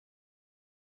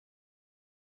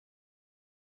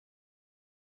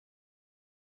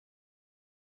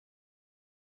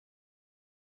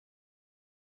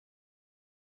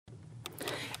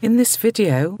In this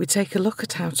video, we take a look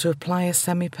at how to apply a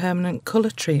semi-permanent colour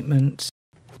treatment.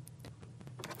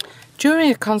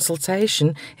 During a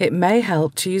consultation, it may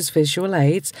help to use visual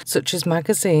aids such as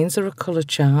magazines or a colour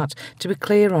chart to be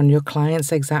clear on your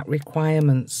client's exact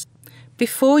requirements.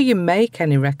 Before you make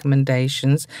any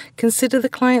recommendations, consider the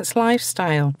client's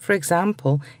lifestyle. For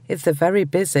example, if they're very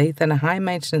busy, then a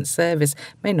high-maintenance service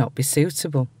may not be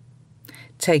suitable.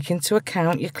 Take into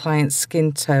account your client's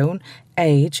skin tone,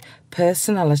 age,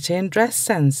 personality and dress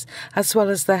sense, as well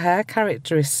as their hair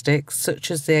characteristics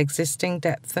such as the existing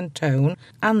depth and tone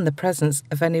and the presence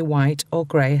of any white or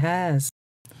grey hairs.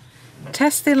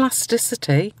 Test the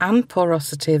elasticity and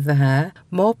porosity of the hair.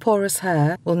 More porous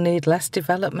hair will need less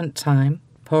development time.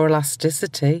 Poor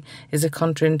elasticity is a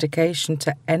contraindication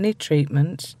to any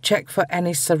treatment. Check for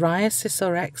any psoriasis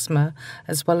or eczema,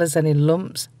 as well as any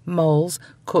lumps, moles,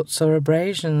 cuts or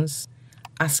abrasions.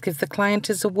 Ask if the client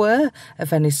is aware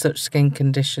of any such skin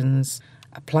conditions.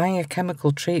 Applying a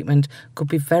chemical treatment could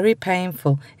be very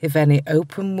painful if any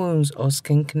open wounds or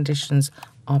skin conditions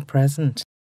are present.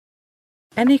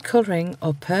 Any colouring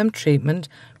or perm treatment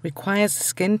requires a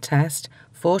skin test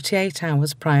 48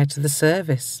 hours prior to the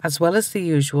service, as well as the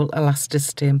usual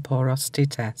elasticity and porosity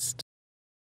test.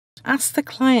 Ask the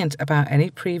client about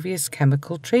any previous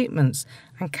chemical treatments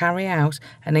and carry out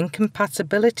an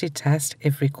incompatibility test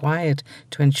if required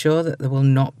to ensure that there will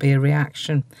not be a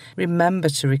reaction. Remember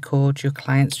to record your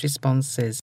client's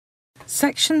responses.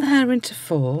 Section the hair into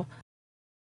 4.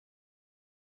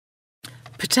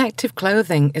 Protective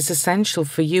clothing is essential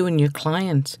for you and your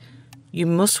client. You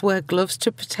must wear gloves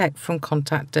to protect from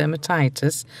contact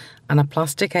dermatitis and a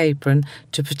plastic apron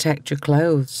to protect your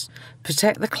clothes.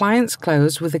 Protect the client's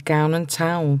clothes with a gown and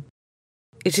towel.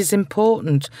 It is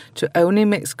important to only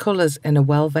mix colours in a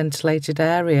well-ventilated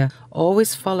area.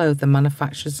 Always follow the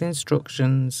manufacturer's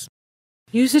instructions.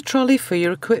 Use a trolley for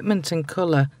your equipment and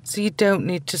colour so you don't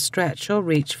need to stretch or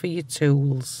reach for your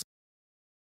tools.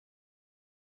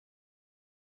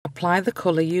 Apply the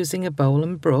colour using a bowl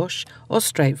and brush or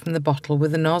straight from the bottle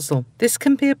with a nozzle. This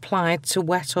can be applied to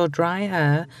wet or dry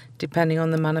hair depending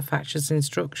on the manufacturer's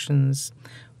instructions.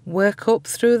 Work up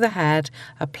through the head,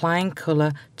 applying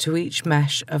colour to each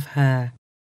mesh of hair.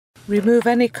 Remove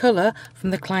any colour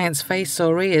from the client's face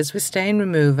or ears with stain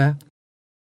remover.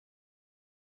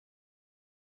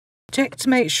 Check to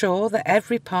make sure that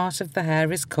every part of the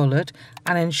hair is coloured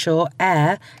and ensure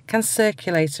air can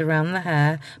circulate around the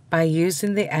hair by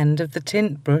using the end of the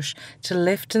tint brush to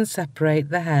lift and separate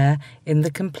the hair in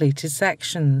the completed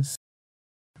sections.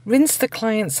 Rinse the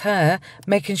client's hair,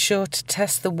 making sure to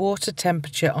test the water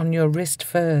temperature on your wrist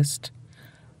first.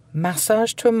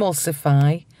 Massage to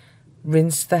emulsify.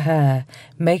 Rinse the hair,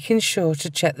 making sure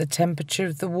to check the temperature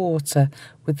of the water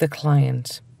with the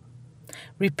client.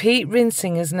 Repeat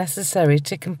rinsing as necessary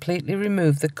to completely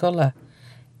remove the colour.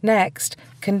 Next,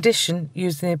 condition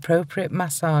using the appropriate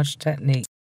massage technique.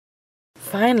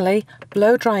 Finally,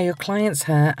 blow dry your client's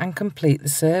hair and complete the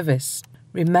service.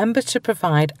 Remember to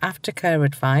provide aftercare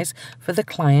advice for the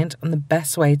client on the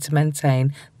best way to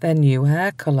maintain their new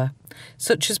hair colour,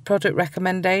 such as product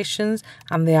recommendations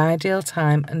and the ideal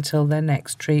time until their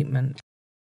next treatment.